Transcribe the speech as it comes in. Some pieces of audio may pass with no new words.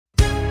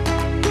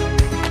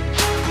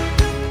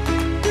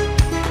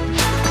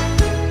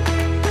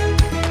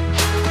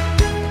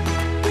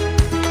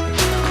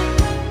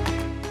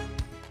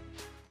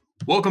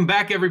Welcome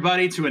back,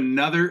 everybody, to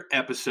another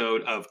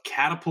episode of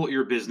Catapult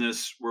Your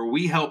Business, where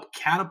we help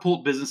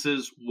catapult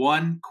businesses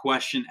one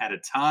question at a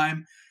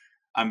time.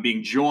 I'm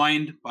being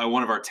joined by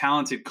one of our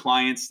talented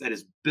clients that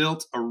has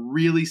built a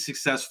really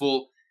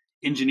successful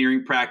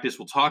engineering practice.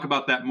 We'll talk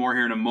about that more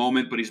here in a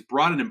moment, but he's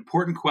brought an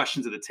important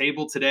question to the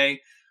table today.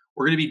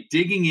 We're going to be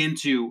digging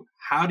into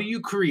how do you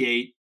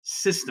create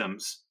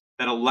systems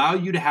that allow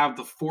you to have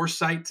the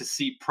foresight to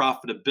see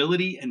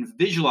profitability and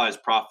visualize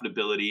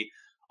profitability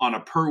on a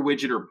per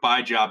widget or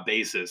by job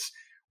basis.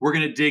 We're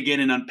going to dig in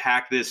and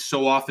unpack this.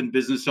 So often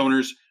business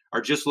owners are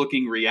just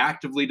looking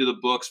reactively to the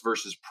books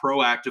versus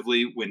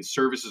proactively when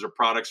services or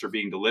products are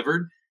being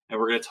delivered. And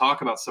we're going to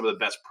talk about some of the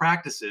best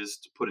practices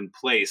to put in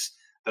place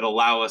that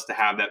allow us to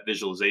have that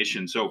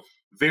visualization. So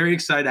very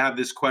excited to have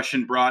this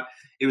question brought.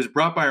 It was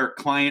brought by our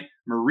client,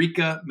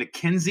 Mauricka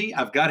McKenzie.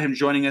 I've got him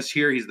joining us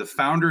here. He's the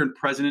founder and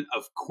president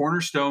of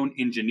Cornerstone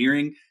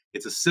Engineering.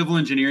 It's a civil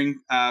engineering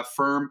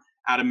firm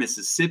out of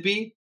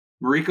Mississippi.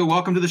 Mauricka,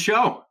 welcome to the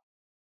show.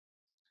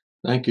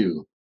 Thank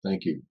you.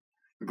 Thank you.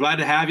 We're glad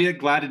to have you.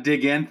 Glad to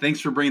dig in. Thanks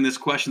for bringing this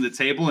question to the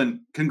table,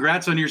 and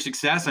congrats on your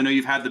success. I know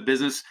you've had the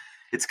business.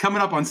 It's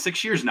coming up on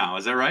 6 years now.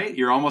 Is that right?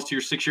 You're almost to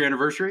your 6-year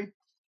anniversary?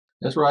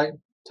 That's right.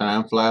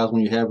 Time flies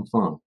when you're having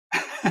fun.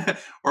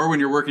 Or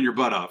when you're working your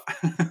butt off.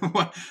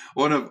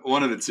 one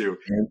of the two.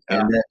 And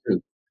that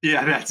too.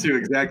 Yeah, that too.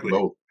 Exactly.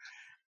 Both.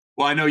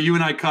 Well, I know you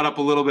and I caught up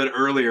a little bit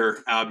earlier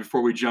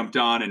before we jumped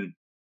on, and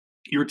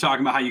you were talking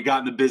about how you got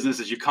in the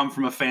business as you come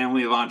from a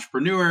family of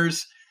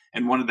entrepreneurs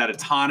and wanted that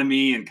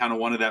autonomy and kind of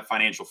wanted that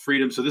financial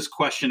freedom. So this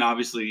question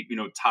obviously,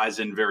 ties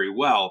in very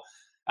well.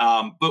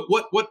 But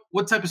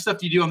what type of stuff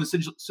do you do on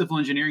the civil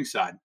engineering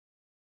side?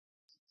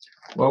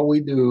 Well,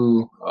 we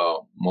do a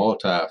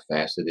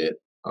multifaceted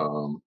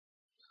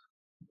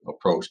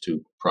approach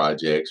to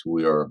projects.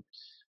 We are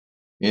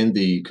in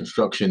the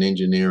construction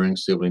engineering,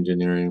 civil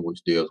engineering,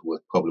 which deals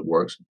with public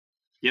works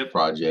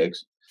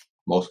projects.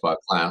 Most of our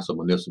clients are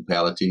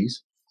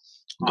municipalities,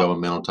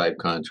 governmental type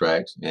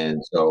contracts. And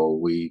so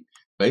we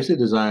basically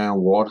design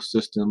water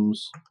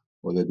systems,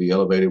 whether it be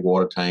elevated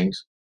water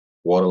tanks,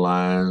 water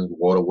lines,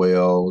 water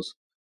wells,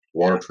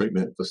 water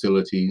treatment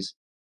facilities.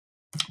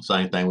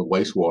 Same thing with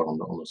wastewater on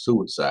the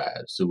sewage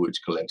side,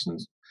 sewage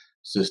collections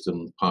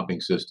systems,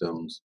 pumping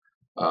systems,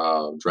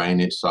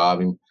 drainage,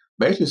 solving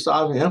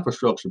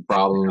infrastructure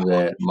problems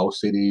that most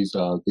cities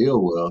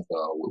deal with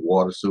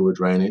water, sewer,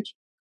 drainage.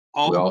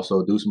 We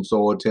also do some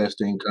soil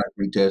testing,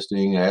 concrete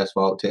testing,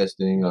 asphalt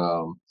testing,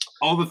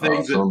 all the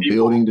things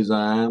building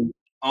design.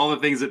 All the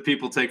things that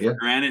people take for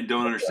granted and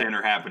don't understand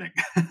are happening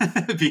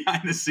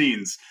behind the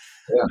scenes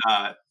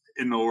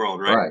in the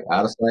world, right? Right,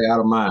 out of sight, out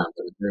of mind.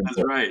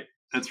 That's right.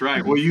 That's right.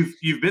 Mm-hmm. Well,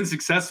 you've been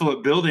successful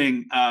at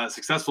building a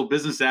successful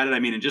business at it. I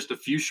mean, in just a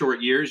few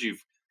short years,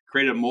 you've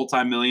created a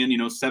multi-million,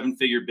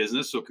 7-figure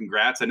business. So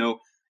congrats. I know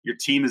your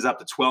team is up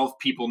to 12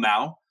 people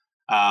now.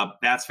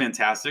 That's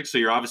fantastic. So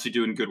you're obviously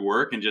doing good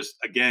work, and just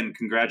again,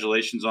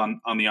 congratulations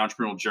on the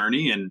entrepreneurial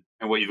journey and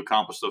what you've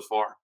accomplished so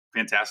far.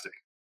 Fantastic.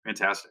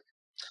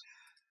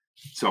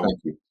 So thank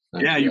you.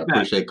 You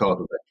appreciate calling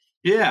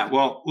today. Yeah.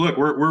 Well, look,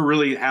 we're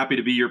really happy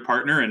to be your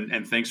partner,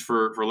 and thanks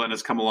for letting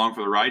us come along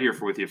for the ride here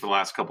with you for the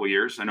last couple of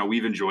years. I know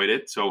we've enjoyed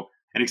it. So,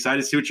 and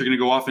excited to see what you're going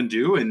to go off and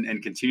do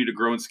and continue to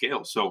grow and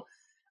scale. So,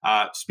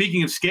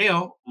 speaking of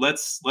scale,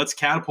 let's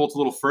catapult a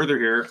little further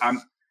here.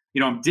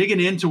 I'm digging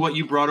into what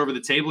you brought over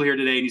the table here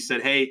today, and you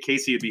said, hey,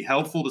 Casey, it'd be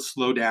helpful to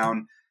slow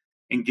down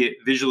and get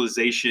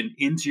visualization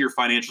into your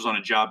financials on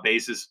a job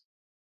basis.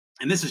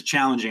 And this is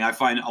challenging. I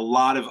find a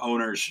lot of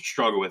owners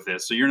struggle with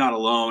this. So you're not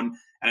alone.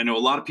 And I know a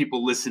lot of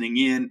people listening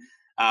in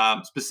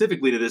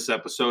specifically to this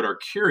episode are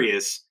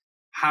curious,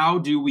 how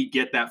do we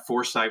get that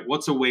foresight?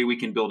 What's a way we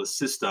can build a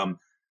system?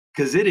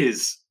 Because it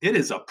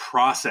is a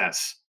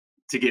process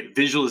to get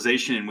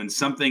visualization. And when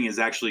something is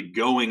actually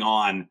going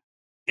on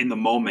in the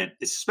moment,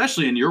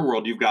 especially in your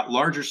world, you've got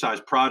larger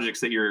size projects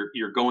that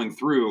you're going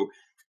through.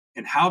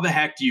 And how the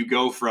heck do you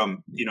go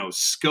from,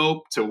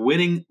 scope to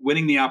winning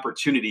the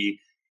opportunity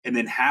and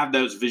then have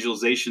those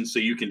visualizations so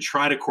you can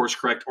try to course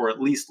correct or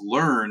at least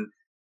learn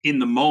in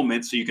the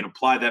moment so you can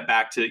apply that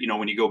back to,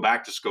 when you go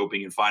back to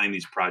scoping and finding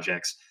these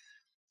projects.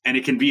 And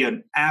it can be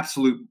an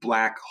absolute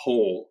black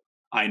hole,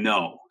 I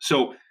know.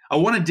 So I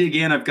want to dig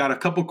in. I've got a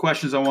couple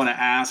questions I want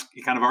to ask.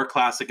 Kind of our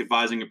classic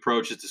advising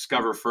approach is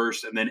discover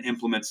first and then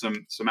implement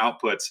some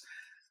outputs.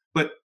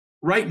 But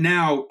right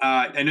now,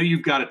 I know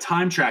you've got a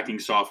time tracking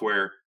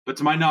software, but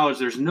to my knowledge,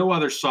 there's no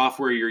other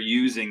software you're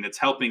using that's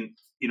helping,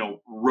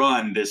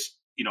 run this,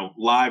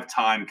 live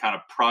time kind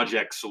of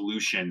project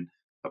solution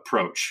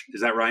approach.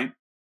 Is that right?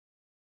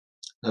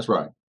 That's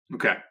right.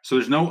 Okay. So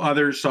there's no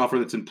other software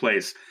that's in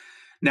place.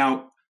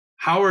 Now,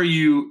 how are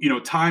you,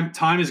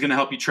 time is going to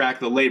help you track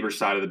the labor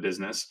side of the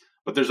business,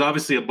 but there's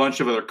obviously a bunch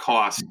of other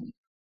costs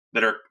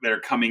that are that are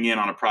coming in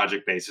on a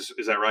project basis.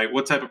 Is that right?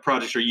 What type of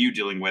projects are you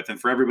dealing with? And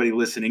for everybody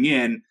listening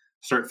in,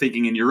 start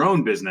thinking in your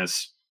own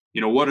business,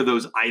 what are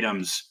those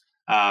items,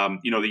 that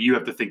you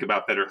have to think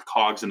about that are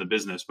cogs in the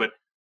business? But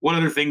what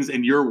other things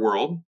in your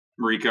world,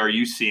 Mauricka, are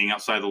you seeing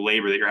outside of the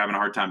labor that you're having a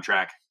hard time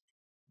tracking?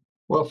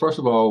 Well, first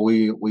of all,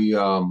 we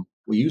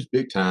use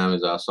Big Time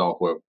as our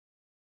software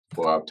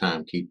for our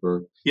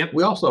timekeeper. Yep.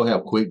 We also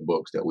have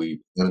QuickBooks that we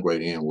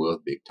integrate in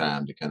with Big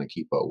Time to kind of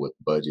keep up with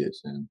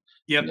budgets and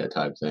that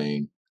type of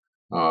thing.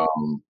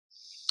 Um,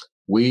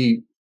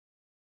 we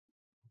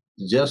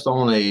just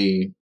on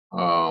a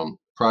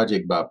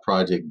project by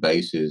project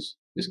basis,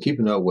 just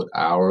keeping up with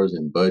hours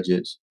and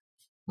budgets.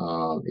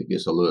 It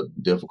gets a little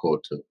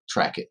difficult to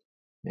track it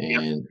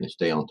Yep. and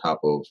stay on top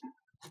of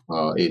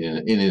it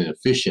in an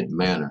efficient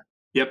manner.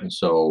 Yep. And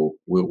so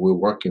we're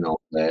working on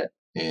that,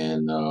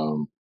 and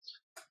um,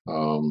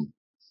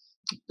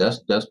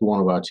 that's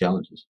one of our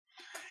challenges.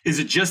 Is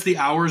it just the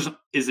hours?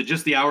 Is it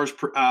just the hours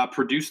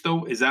produced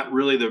though? Is that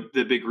really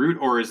the big root,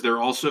 or is there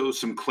also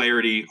some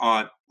clarity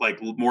on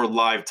like more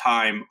live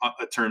time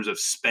in terms of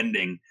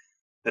spending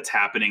that's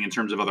happening in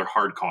terms of other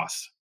hard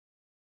costs?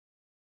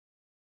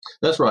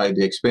 That's right.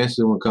 The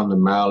expenses will come to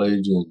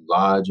mileage and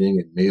lodging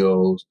and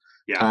meals,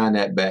 Yeah. tying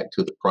that back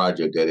to the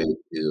project that it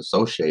is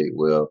associated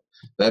with.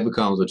 That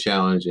becomes a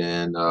challenge,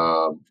 and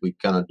we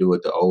kind of do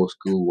it the old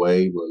school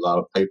way with a lot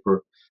of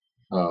paper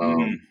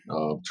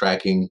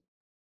tracking,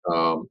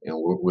 and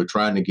we're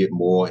trying to get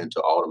more into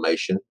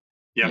automation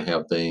and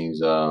have things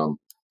in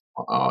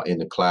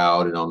the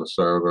cloud and on the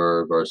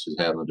server versus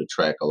having to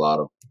track a lot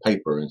of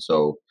paper. And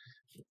so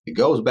it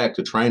goes back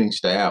to training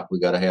staff. We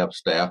got to have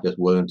staff that's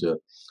willing to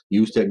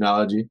use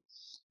technology,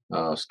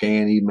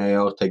 scan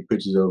emails, take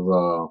pictures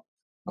of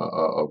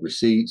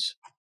receipts.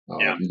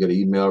 If you get an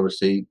email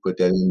receipt, put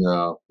that in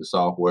the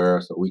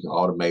software so we can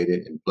automate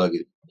it and plug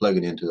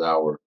it into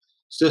our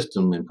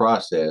system and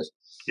process.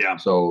 Yeah.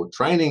 So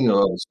training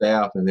of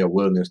staff and their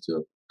willingness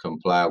to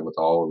comply with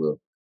all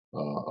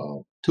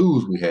the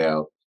tools we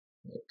have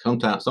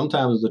sometimes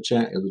is a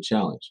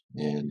challenge,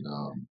 and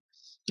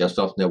that's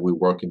something that we're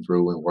working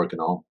through and working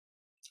on.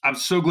 I'm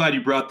so glad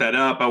you brought that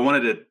up. I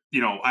wanted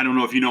to, I don't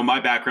know if you know my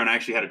background. I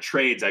actually had a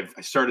trades. I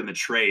started in the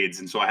trades,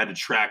 and so I had to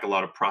track a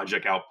lot of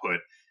project output.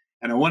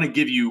 And I want to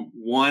give you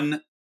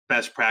one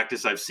best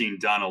practice I've seen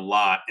done a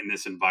lot in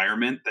this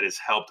environment that has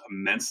helped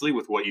immensely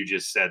with what you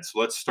just said. So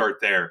let's start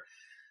there.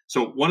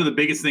 So one of the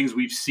biggest things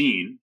we've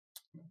seen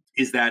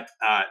is that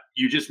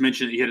you just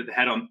mentioned, you hit the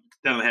head on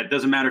the head.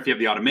 Doesn't matter if you have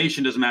the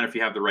automation, doesn't matter if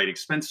you have the right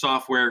expense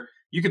software.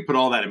 You could put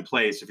all that in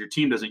place. If your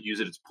team doesn't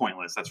use it, it's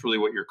pointless. That's really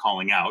what you're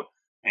calling out.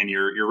 And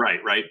you're right?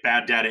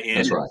 Bad data in,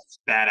 that's right.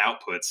 Bad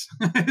outputs.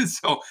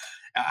 So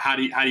how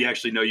do you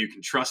actually know you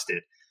can trust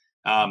it?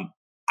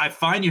 I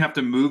find you have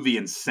to move the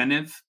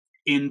incentive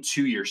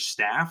into your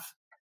staff.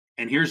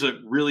 And here's a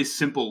really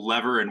simple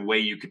lever and way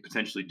you could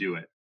potentially do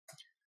it.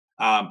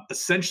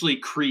 Essentially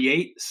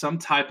create some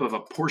type of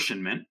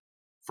apportionment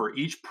for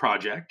each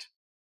project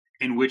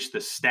in which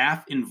the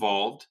staff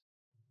involved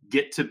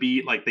get to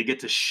be like, they get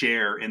to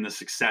share in the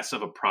success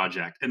of a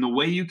project. And the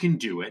way you can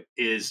do it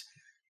is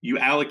you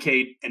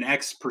allocate an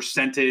X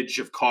percentage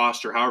of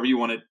cost, or however you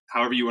want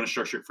to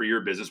structure it for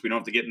your business. We don't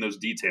have to get in those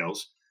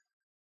details,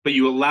 but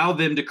you allow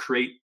them to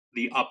create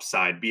the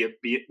upside, be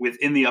it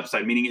within the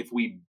upside, meaning if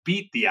we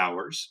beat the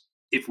hours,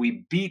 if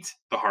we beat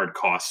the hard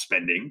cost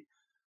spending,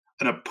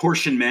 an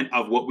apportionment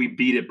of what we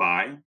beat it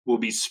by will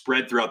be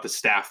spread throughout the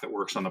staff that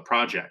works on the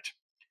project.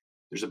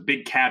 There's a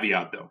big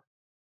caveat though.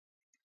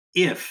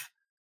 If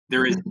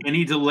there is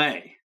any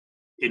delay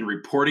in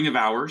reporting of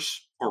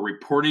hours or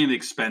reporting of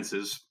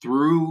expenses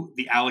through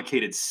the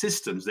allocated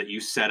systems that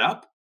you set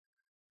up,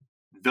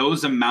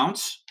 those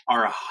amounts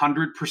are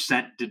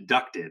 100%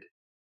 deducted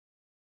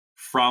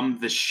from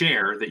the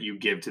share that you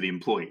give to the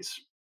employees.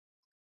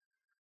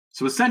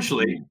 So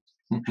essentially,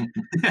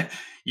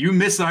 you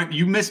miss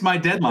my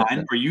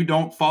deadline, or you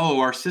don't follow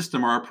our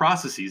system or our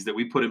processes that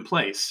we put in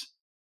place,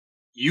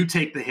 you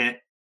take the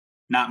hit,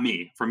 not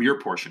me, from your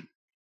portion.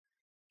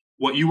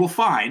 What you will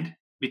find,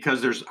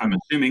 because I'm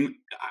assuming,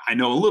 I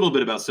know a little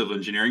bit about civil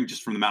engineering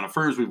just from the amount of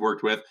firms we've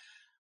worked with,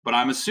 but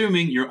I'm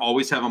assuming you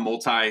always have a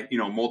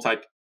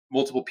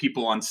multiple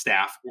people on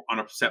staff on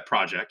a set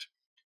project.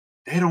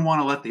 They don't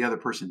want to let the other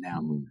person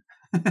down.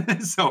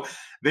 So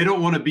they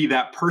don't want to be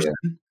that person,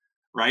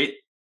 right?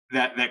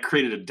 That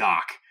created a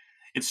dock.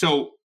 And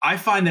so I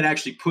find that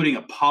actually putting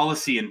a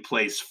policy in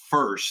place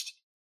first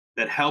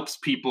that helps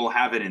people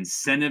have an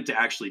incentive to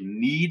actually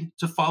need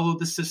to follow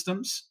the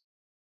systems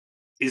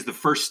is the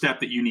first step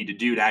that you need to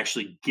do to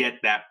actually get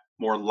that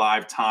more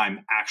live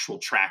time actual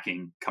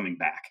tracking coming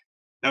back.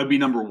 That would be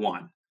number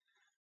one.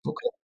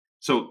 Okay.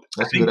 So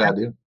that's a good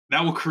idea.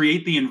 That will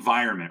create the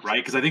environment,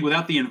 right? Because I think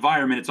without the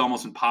environment, it's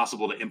almost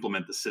impossible to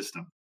implement the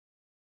system.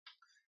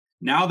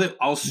 Now that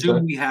I'll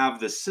assume we have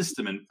the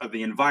system of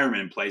the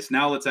environment in place,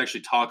 now let's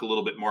actually talk a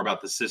little bit more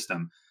about the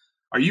system.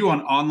 Are you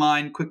on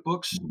online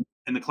QuickBooks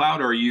in the cloud,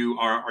 or are you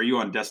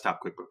on desktop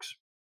QuickBooks?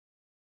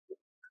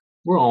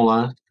 We're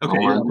online. Okay,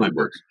 online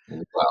QuickBooks in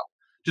the cloud.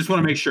 Just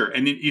want to make sure.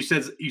 And you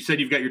said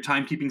you've got your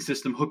timekeeping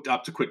system hooked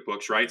up to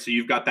QuickBooks, right? So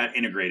you've got that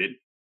integrated.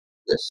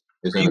 Yes,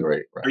 it's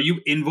integrated. Right. Are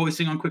you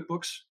invoicing on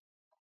QuickBooks?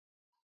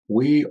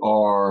 We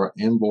are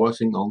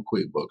invoicing on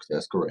QuickBooks.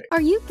 That's correct.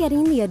 Are you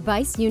getting the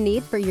advice you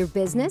need for your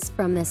business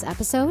from this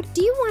episode?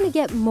 Do you want to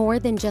get more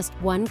than just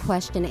one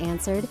question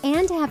answered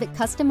and have it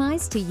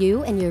customized to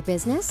you and your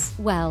business?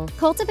 Well,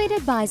 Cultivate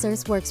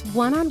Advisors works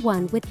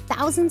one-on-one with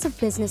thousands of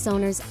business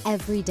owners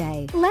every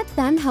day. Let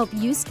them help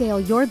you scale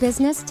your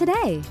business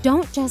today.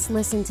 Don't just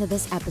listen to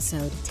this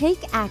episode.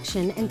 Take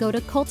action and go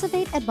to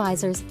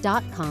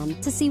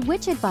cultivateadvisors.com to see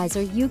which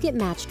advisor you get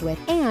matched with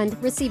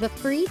and receive a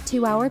free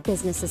 2-hour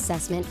business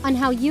assessment on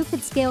how you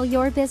could scale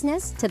your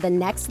business to the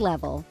next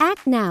level.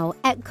 Act now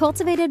at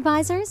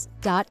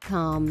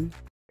cultivateadvisors.com.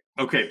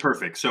 Okay,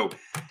 perfect. So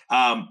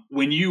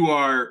when you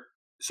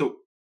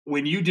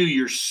do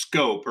your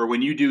scope or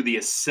when you do the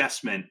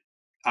assessment,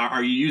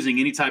 are you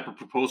using any type of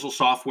proposal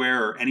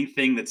software or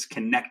anything that's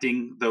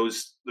connecting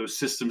those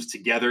systems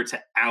together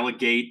to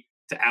allocate,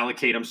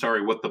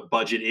 what the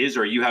budget is,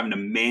 or are you having to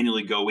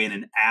manually go in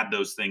and add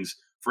those things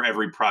for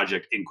every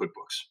project in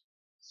QuickBooks?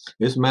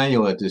 It's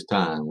manual at this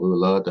time. We would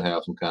love to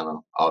have some kind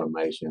of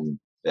automation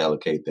to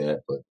allocate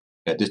that, but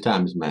at this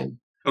time it's manual.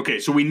 Okay,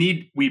 so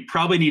we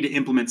probably need to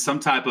implement some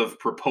type of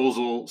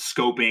proposal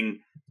scoping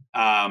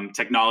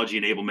technology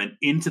enablement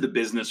into the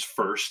business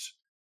first.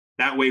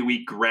 That way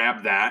we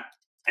grab that,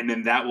 and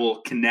then that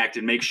will connect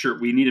and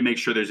we need to make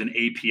sure there's an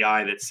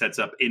API that sets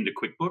up into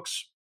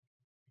QuickBooks.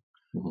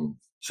 Mm-hmm.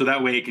 So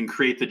that way it can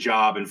create the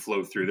job and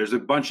flow through. There's a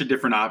bunch of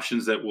different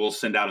options that we'll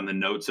send out in the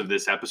notes of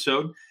this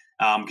episode,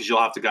 because you'll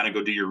have to kind of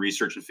go do your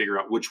research and figure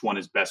out which one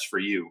is best for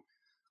you.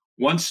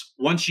 Once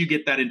you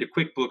get that into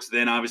QuickBooks,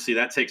 then obviously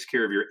that takes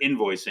care of your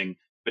invoicing.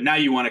 But now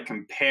you want to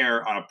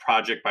compare on a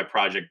project by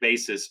project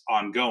basis,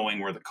 ongoing,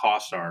 where the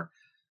costs are.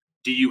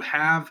 Do you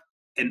have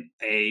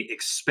a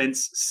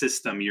expense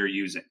system you're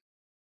using?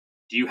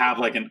 Do you have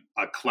like a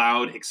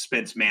cloud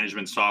expense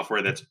management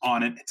software that's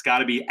on it? It's got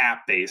to be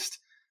app based,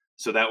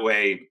 so that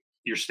way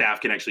your staff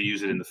can actually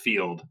use it in the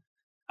field.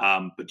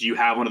 But do you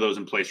have one of those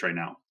in place right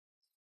now?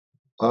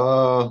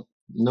 No,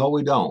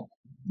 we don't,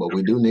 but okay.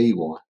 We do need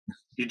one.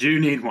 You do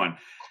need one.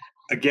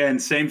 Again,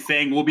 same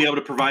thing. We'll be able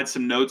to provide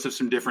some notes of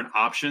some different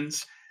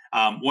options.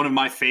 One of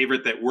my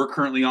favorite that we're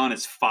currently on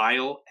is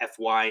Fyle,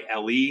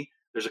 Fyle.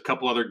 There's a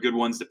couple other good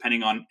ones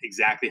depending on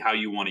exactly how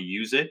you want to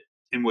use it.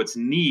 And what's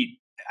neat,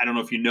 I don't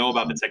know if you know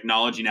about the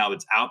technology now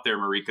that's out there,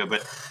 Mauricka,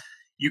 but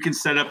you can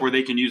set up where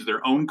they can use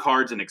their own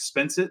cards and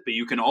expense it, but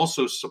you can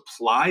also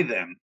supply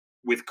them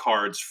with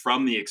cards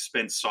from the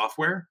expense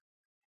software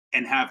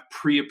and have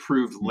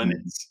pre-approved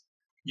limits.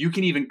 You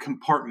can even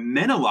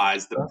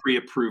compartmentalize the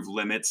pre-approved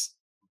limits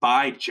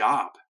by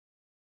job,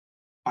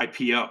 by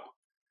PO.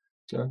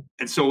 Sure.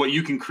 And so what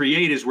you can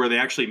create is where they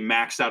actually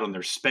maxed out on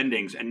their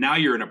spendings. And now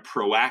you're in a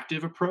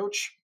proactive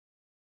approach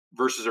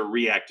versus a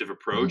reactive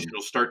approach.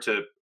 It'll start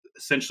to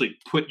essentially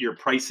put your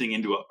pricing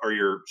into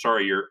your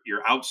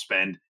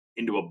outspend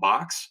into a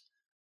box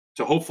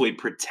to hopefully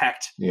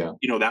protect,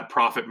 that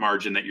profit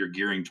margin that you're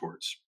gearing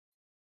towards.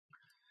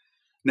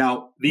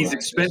 Now, these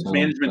expense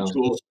management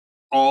tools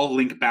all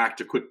link back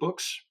to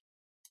QuickBooks.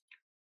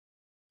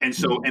 And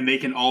so, and they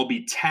can all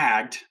be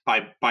tagged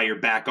by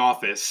your back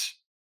office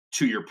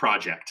to your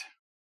project.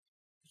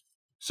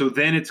 So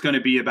then it's going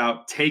to be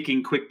about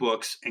taking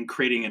QuickBooks and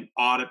creating an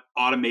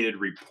automated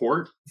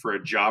report for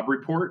a job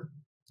report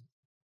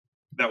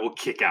that will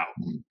kick out.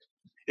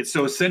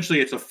 So essentially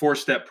it's a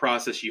 4-step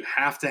process. You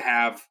have to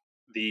have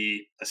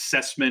the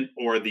assessment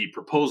or the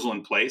proposal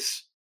in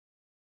place.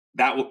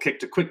 That will kick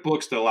to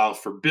QuickBooks to allow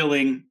for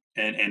billing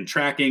and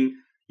tracking.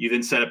 You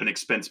then set up an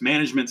expense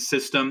management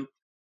system.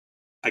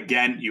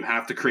 Again, you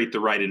have to create the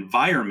right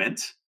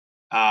environment,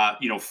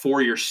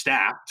 for your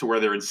staff to where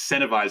they're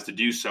incentivized to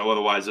do so.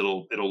 Otherwise,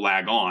 it'll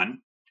lag on.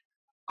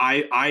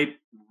 I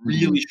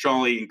really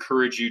strongly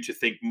encourage you to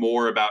think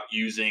more about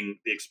using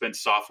the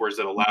expense softwares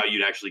that allow you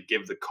to actually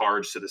give the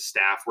cards to the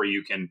staff where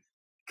you can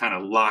kind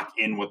of lock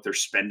in what their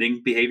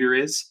spending behavior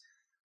is,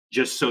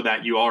 just so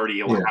that you already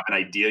have an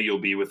idea you'll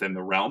be within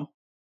the realm.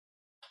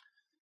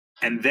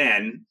 And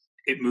then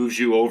it moves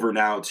you over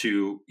now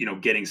to,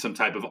 getting some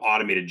type of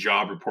automated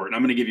job report. And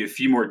I'm going to give you a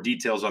few more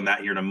details on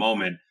that here in a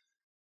moment.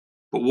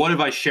 But what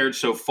have I shared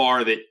so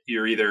far that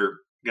you're either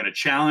going to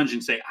challenge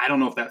and say, I don't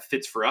know if that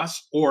fits for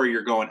us, or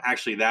you're going,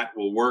 actually, that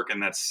will work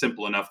and that's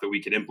simple enough that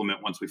we could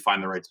implement once we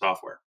find the right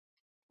software?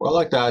 Well, I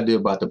like the idea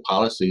about the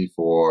policy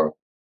for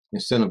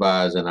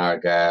incentivizing our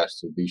guys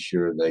to be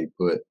sure they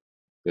put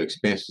the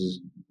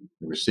expenses,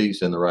 the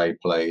receipts in the right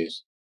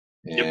place.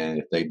 And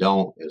if they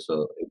don't, it's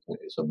a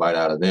bite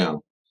out of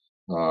them.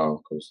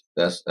 Because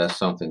that's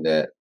something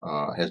that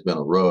has been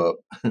a rub,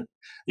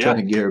 trying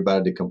to get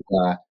everybody to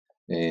comply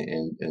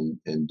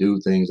and do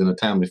things in a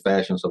timely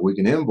fashion so we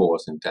can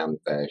invoice in timely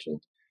fashion.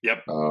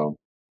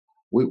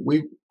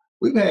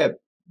 We've had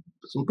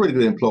some pretty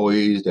good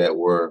employees that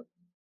were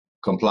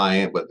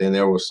compliant, but then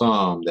there were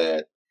some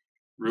that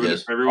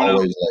just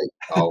always late.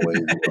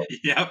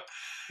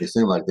 It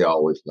seemed like they're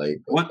always late.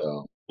 But,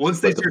 once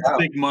they start to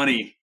take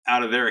money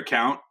out of their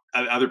account,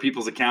 other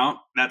people's account,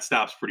 that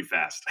stops pretty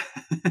fast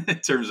in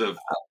terms of.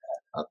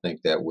 I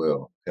think that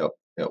will help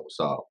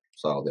solve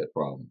that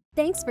problem.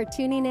 Thanks for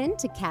tuning in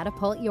to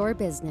Catapult Your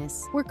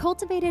Business, where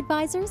Cultivate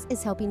Advisors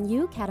is helping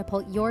you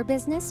catapult your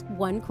business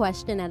one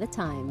question at a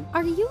time.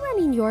 Are you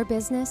running your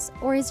business,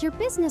 or is your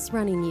business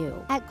running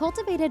you? At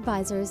Cultivate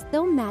Advisors,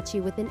 they'll match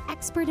you with an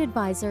expert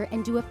advisor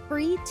and do a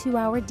free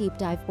 2-hour deep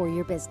dive for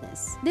your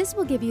business. This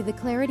will give you the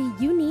clarity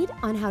you need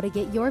on how to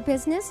get your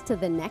business to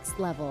the next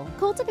level.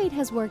 Cultivate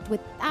has worked with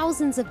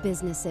thousands of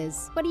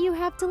businesses. What do you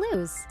have to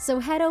lose?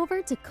 So head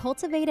over to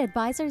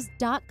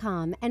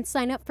cultivateadvisors.com and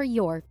sign up for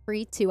your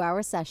free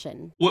 2-hour session.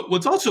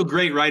 What's also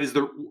great, right, is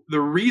the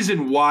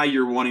reason why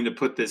you're wanting to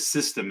put this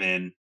system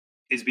in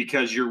is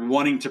because you're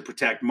wanting to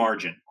protect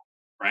margin,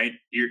 right?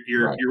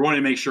 You're wanting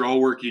to make sure all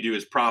work you do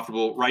is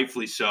profitable,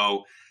 rightfully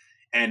so,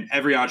 and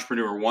every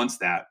entrepreneur wants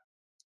that.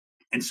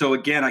 And so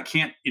again, I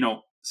can't,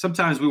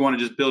 sometimes we want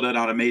to just build out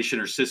automation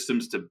or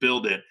systems to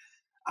build it.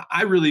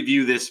 I really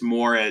view this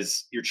more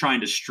as you're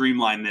trying to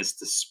streamline this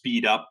to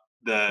speed up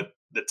the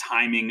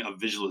timing of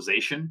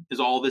visualization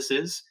is all this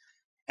is.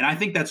 And I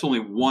think that's only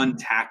one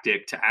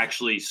tactic to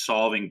actually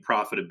solving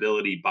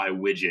profitability by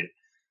widget,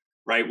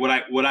 right?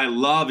 What I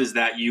love is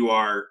that you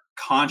are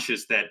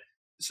conscious that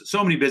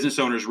so many business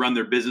owners run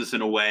their business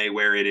in a way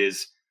where it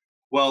is,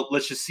 well,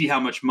 let's just see how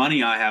much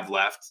money I have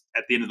left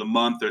at the end of the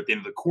month or at the end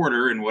of the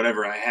quarter, and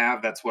whatever I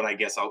have, that's what I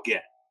guess I'll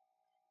get.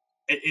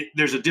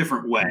 There's a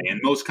different way.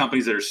 And most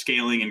companies that are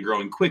scaling and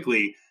growing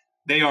quickly,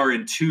 they are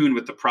in tune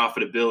with the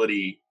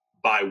profitability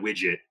by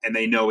widget, and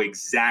they know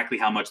exactly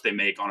how much they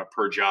make on a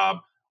per job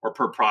or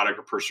per product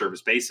or per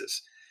service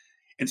basis.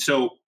 And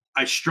so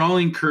I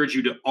strongly encourage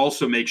you to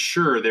also make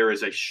sure there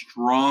is a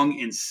strong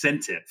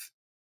incentive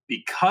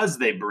because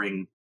they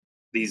bring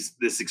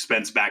this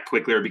expense back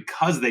quickly, or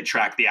because they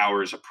track the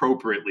hours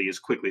appropriately as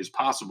quickly as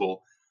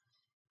possible,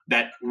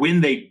 that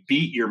when they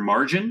beat your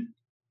margin,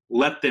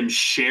 let them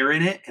share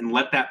in it and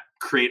let that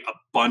create a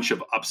bunch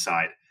of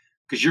upside,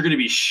 because you're going to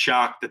be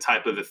shocked the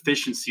type of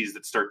efficiencies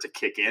that start to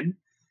kick in.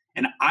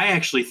 And I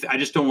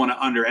just don't want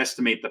to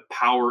underestimate the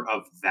power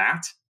of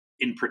that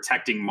in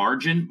protecting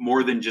margin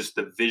more than just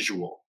the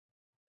visual,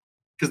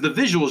 because the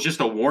visual is just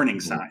a warning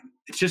sign.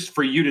 It's just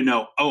for you to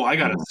know, oh, I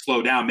got to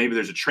slow down. Maybe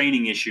there's a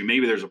training issue.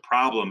 Maybe there's a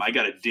problem. I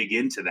got to dig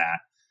into that,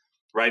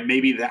 right?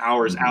 Maybe the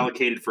hours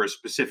allocated for a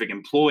specific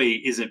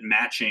employee isn't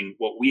matching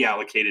what we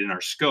allocated in our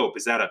scope.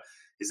 Is that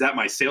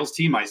my sales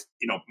team, my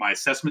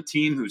assessment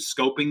team who's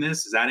scoping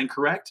this? Is that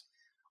incorrect?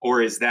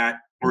 Or is it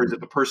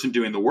the person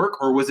doing the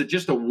work? Or was it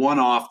just a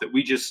one-off that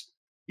we just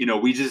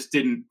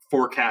didn't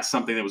forecast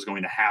something that was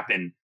going to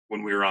happen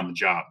when we were on the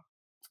job?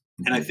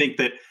 And I think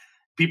that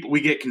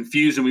we get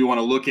confused and we want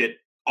to look at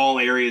all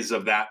areas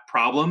of that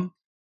problem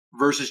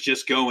versus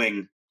just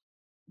going,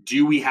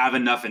 do we have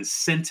enough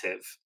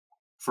incentive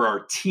for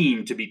our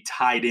team to be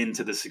tied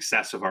into the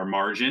success of our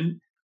margin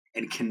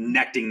and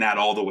connecting that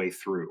all the way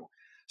through?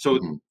 So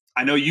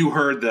I know you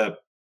heard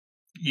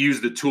use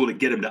the tool to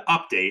get them to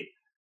update,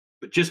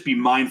 but just be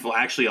mindful,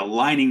 actually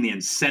aligning the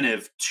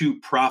incentive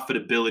to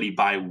profitability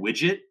by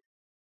widget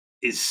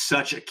is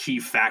such a key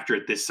factor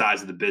at this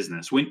size of the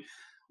business. When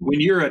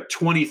you're a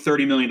 $20,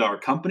 $30 million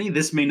company,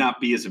 this may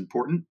not be as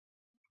important,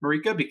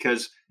 Mauricka,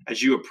 because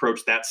as you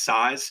approach that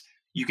size,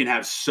 you can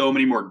have so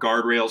many more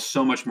guardrails,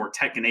 so much more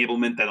tech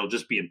enablement that'll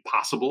just be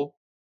impossible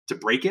to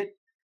break it.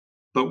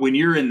 But when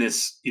you're in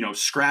this,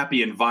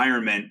 scrappy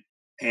environment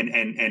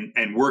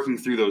and working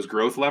through those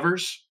growth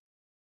levers,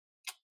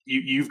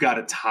 you've got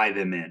to tie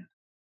them in.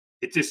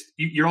 It's just,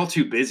 you're all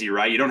too busy,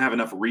 right? You don't have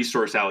enough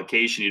resource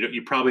allocation.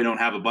 You probably don't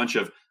have a bunch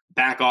of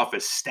back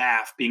office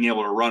staff being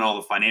able to run all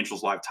the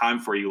financials live time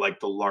for you like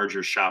the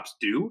larger shops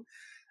do.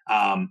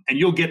 And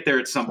you'll get there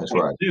at some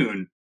point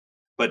soon.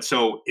 But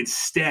so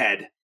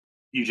instead,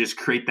 you just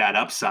create that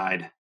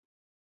upside,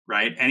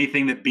 right?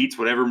 Anything that beats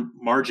whatever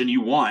margin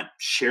you want,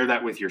 share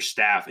that with your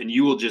staff. And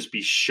you will just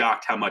be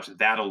shocked how much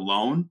that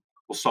alone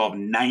will solve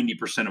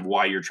 90% of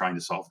why you're trying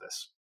to solve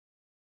this.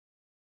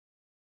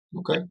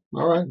 Okay.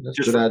 All right.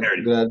 That's a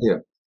good idea.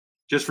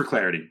 Just for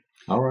clarity.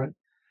 All right.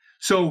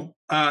 So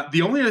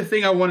the only other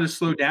thing I wanted to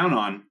slow down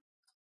on,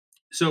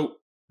 so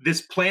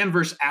this plan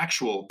versus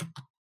actual,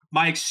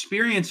 my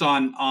experience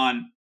on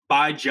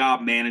by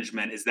job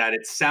management is that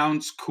it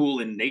sounds cool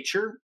in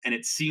nature and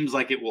it seems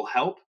like it will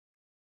help.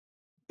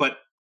 But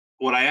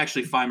what I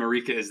actually find,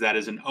 Mauricka, is that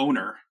as an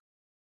owner,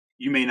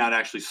 you may not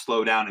actually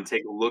slow down and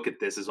take a look at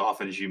this as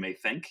often as you may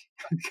think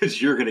because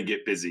you're going to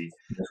get busy.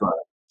 That's right.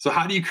 So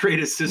how do you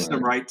create a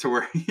system, right, to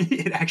where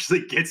it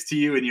actually gets to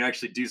you and you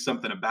actually do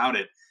something about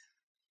it?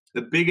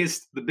 The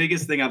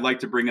biggest thing I'd like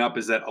to bring up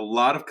is that a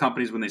lot of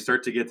companies, when they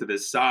start to get to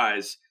this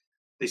size,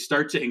 they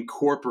start to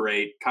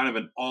incorporate kind of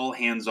an all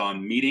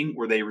hands-on meeting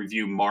where they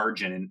review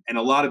margin. And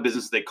a lot of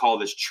businesses, they call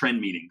this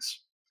trend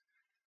meetings.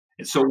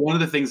 And so one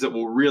of the things that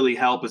will really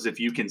help is if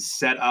you can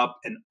set up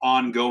an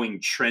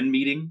ongoing trend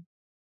meeting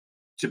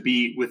to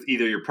be with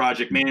either your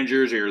project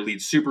managers or your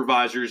lead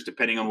supervisors,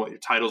 depending on what your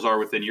titles are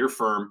within your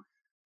firm.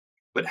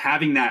 But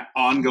having that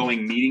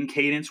ongoing meeting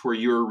cadence where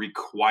you're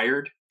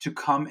required to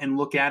come and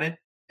look at it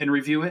and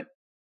review it,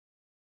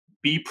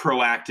 be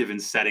proactive in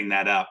setting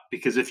that up.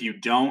 Because if you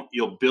don't,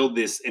 you'll build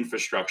this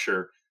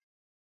infrastructure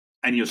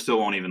and you still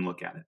won't even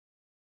look at it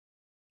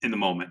in the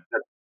moment.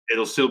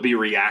 It'll still be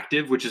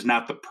reactive, which is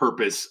not the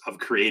purpose of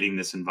creating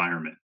this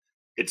environment.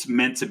 It's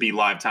meant to be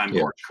live time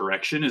course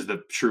correction is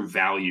the true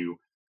value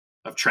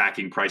of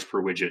tracking price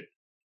per widget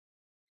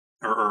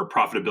or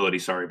profitability,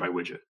 sorry, by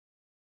widget.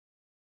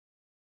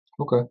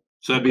 Okay.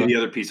 So that'd be the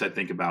other piece I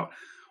think about.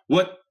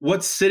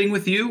 What's sitting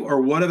with you,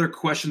 or what other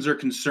questions or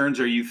concerns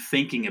are you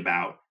thinking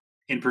about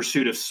in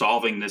pursuit of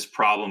solving this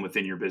problem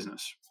within your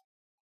business?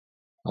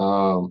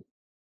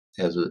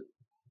 As it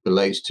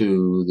relates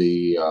to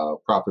the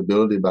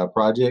profitability by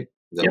project,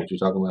 is that what you're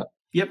talking about?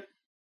 Yep.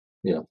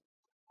 Yeah.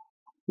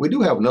 We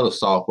do have another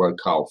software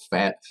called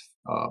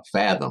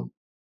Fathom.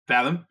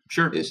 Fathom,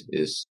 sure.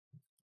 It's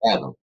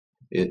Fathom.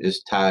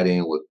 It's tied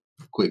in with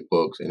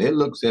QuickBooks, and it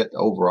looks at the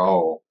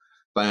overall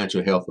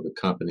financial health of the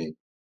company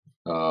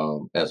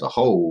as a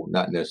whole,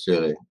 not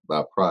necessarily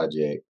by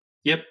project.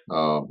 Yep.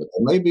 But there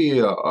may be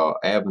a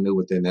avenue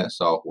within that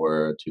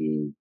software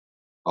to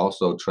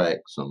also track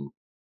some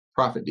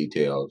profit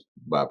details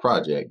by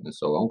project. And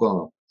so I'm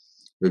going to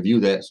review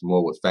that some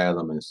more with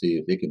Fathom and see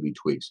if it can be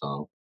tweaked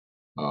some.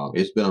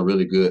 It's been a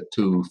really good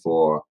tool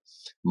for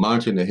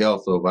monitoring the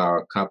health of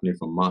our company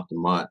from month to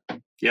month.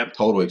 Yep.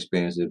 Total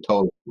expenses,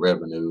 total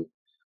revenue.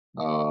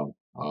 I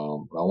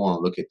want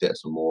to look at that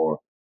some more.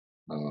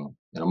 And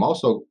I'm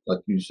also, like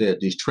you said,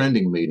 these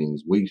trending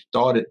meetings. We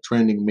started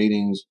trending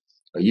meetings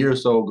a year or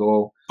so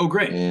ago. Oh,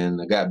 great.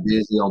 And I got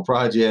busy on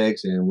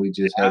projects, and we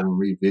just haven't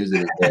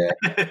revisited that.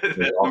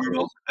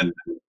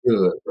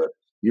 Good, but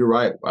you're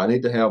right. I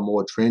need to have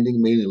more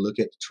trending meetings and look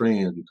at the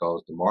trends,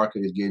 because the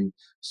market is getting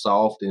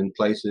soft in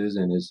places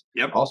and is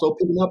also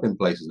picking up in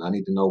places. And I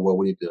need to know where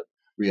we need to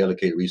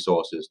reallocate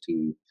resources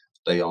to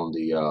stay on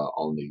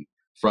the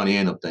front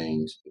end of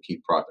things to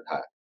keep profit high.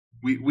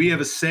 We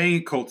have a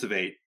saying at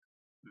Cultivate: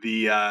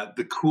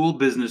 the cool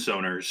business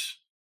owners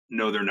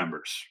know their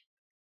numbers.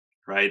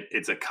 Right?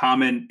 It's a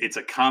common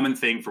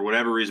thing. For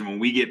whatever reason, when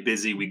we get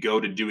busy, we go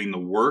to doing the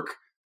work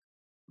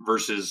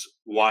versus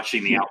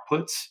watching the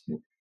outputs.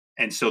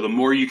 And so the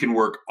more you can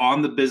work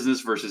on the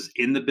business versus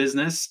in the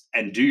business,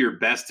 and do your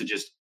best to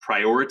just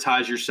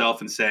prioritize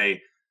yourself and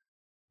say,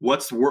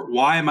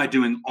 why am I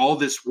doing all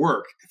this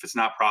work if it's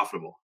not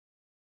profitable?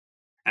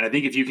 And I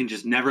think if you can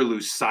just never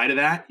lose sight of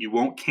that, you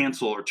won't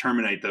cancel or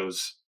terminate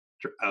those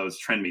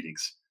trend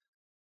meetings.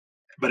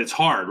 But it's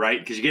hard, right?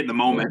 Because you get in the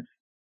moment.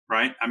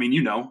 Right? I mean,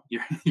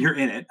 you're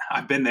in it.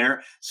 I've been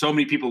there. So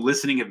many people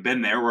listening have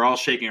been there. We're all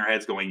shaking our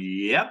heads going,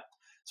 yep.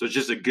 So it's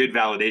just a good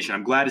validation.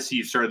 I'm glad to see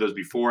you started those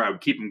before. I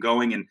would keep them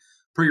going. And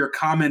per your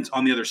comment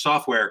on the other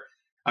software,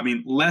 I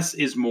mean, less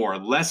is more.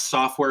 Less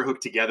software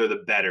hooked together,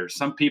 the better.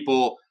 Some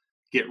people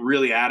get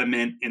really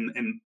adamant in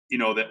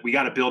that we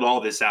got to build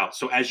all this out.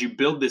 So as you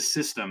build this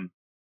system,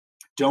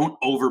 don't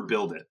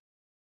overbuild it.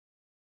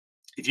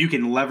 If you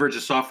can leverage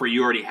a software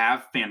you already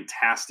have,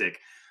 fantastic.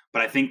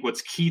 But I think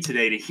what's key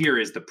today to hear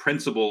is the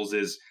principles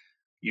is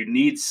you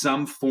need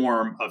some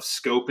form of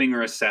scoping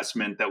or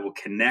assessment that will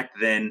connect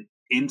then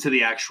into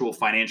the actual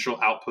financial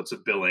outputs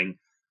of billing,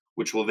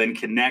 which will then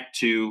connect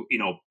to,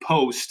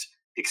 post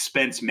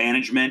expense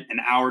management and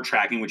hour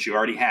tracking, which you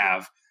already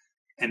have.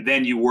 And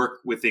then you work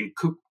within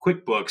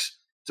QuickBooks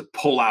to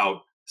pull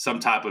out some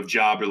type of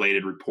job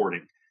related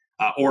reporting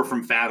or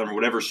from Fathom or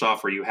whatever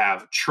software you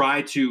have.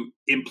 Try to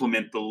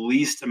implement the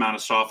least amount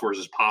of softwares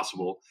as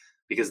possible,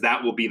 because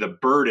that will be the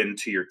burden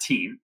to your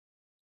team,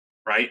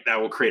 right? That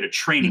will create a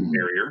training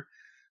barrier.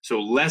 So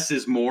less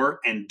is more,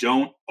 and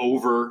don't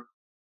overbuild,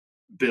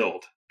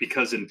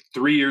 because in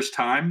 3 years'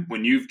 time,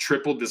 when you've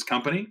tripled this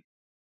company,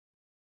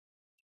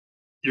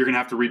 you're going to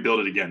have to rebuild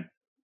it again.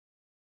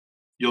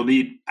 You'll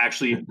need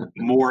actually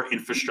more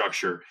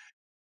infrastructure.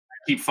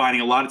 I keep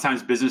finding a lot of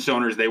times business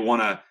owners, they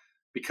want to,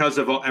 because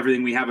of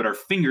everything we have at our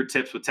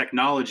fingertips with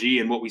technology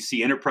and what we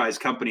see enterprise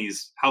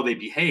companies, how they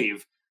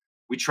behave,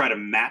 we try to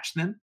match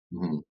them.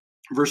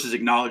 Versus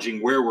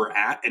acknowledging where we're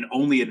at and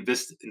only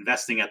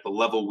investing at the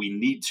level we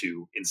need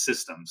to in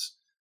systems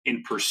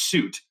in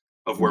pursuit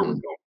of where we're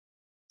going.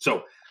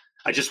 So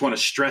I just want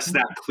to stress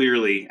that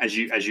clearly as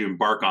you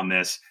embark on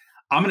this.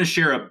 I'm going to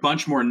share a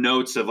bunch more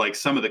notes of like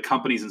some of the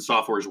companies and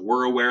softwares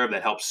we're aware of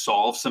that help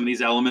solve some of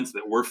these elements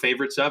that we're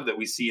favorites of, that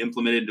we see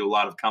implemented into a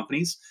lot of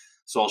companies.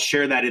 So I'll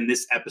share that in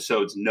this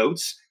episode's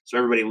notes so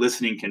everybody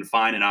listening can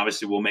find, and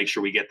obviously we'll make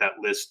sure we get that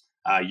list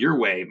your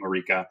way,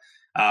 Mauricka.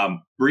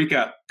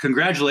 Mauricka,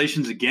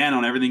 congratulations again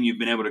on everything you've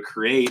been able to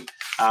create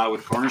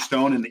with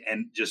Cornerstone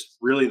and just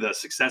really the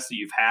success that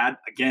you've had.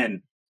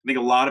 Again, I think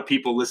a lot of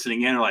people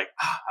listening in are like,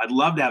 I'd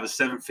love to have a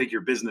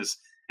 7-figure business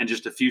in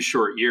just a few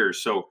short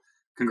years. So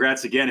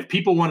congrats again. If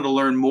people wanted to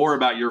learn more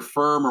about your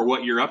firm or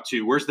what you're up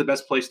to, where's the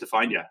best place to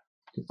find you? You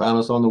can find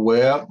us on the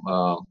web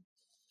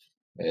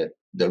at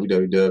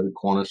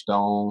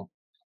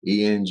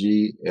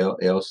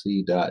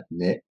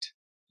www.cornerstoneengllc.net.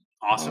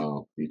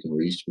 Awesome. You can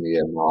reach me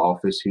at my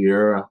office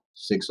here,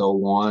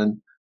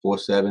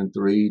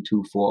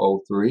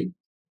 601-473-2403.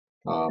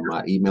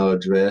 My email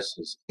address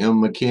is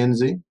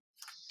mmckenzie,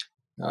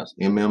 that's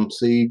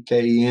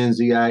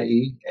mmckenzie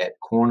 @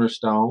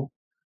 cornerstone,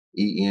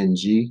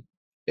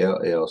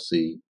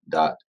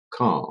 llc.com.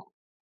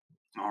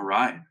 All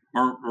right.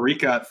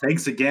 Mauricka,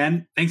 thanks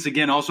again. Thanks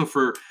again also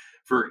for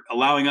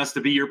allowing us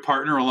to be your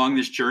partner along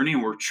this journey.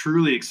 And we're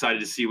truly excited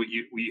to see what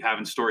you have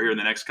in store here in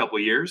the next couple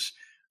of years.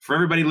 For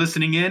everybody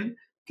listening in,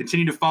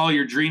 continue to follow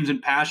your dreams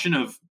and passion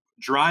of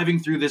driving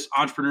through this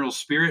entrepreneurial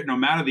spirit, no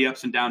matter the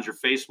ups and downs you're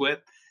faced with.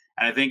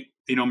 And I think,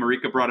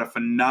 Mauricka brought a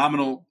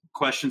phenomenal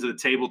question to the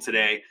table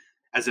today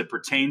as it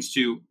pertains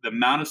to the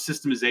amount of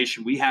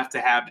systemization we have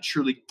to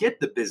truly get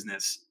the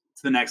business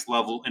to the next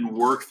level and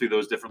work through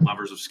those different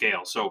levers of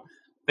scale. So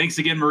thanks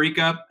again,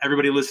 Mauricka.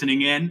 Everybody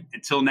listening in.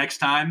 Until next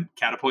time,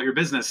 catapult your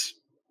business.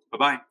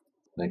 Bye-bye.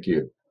 Thank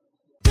you.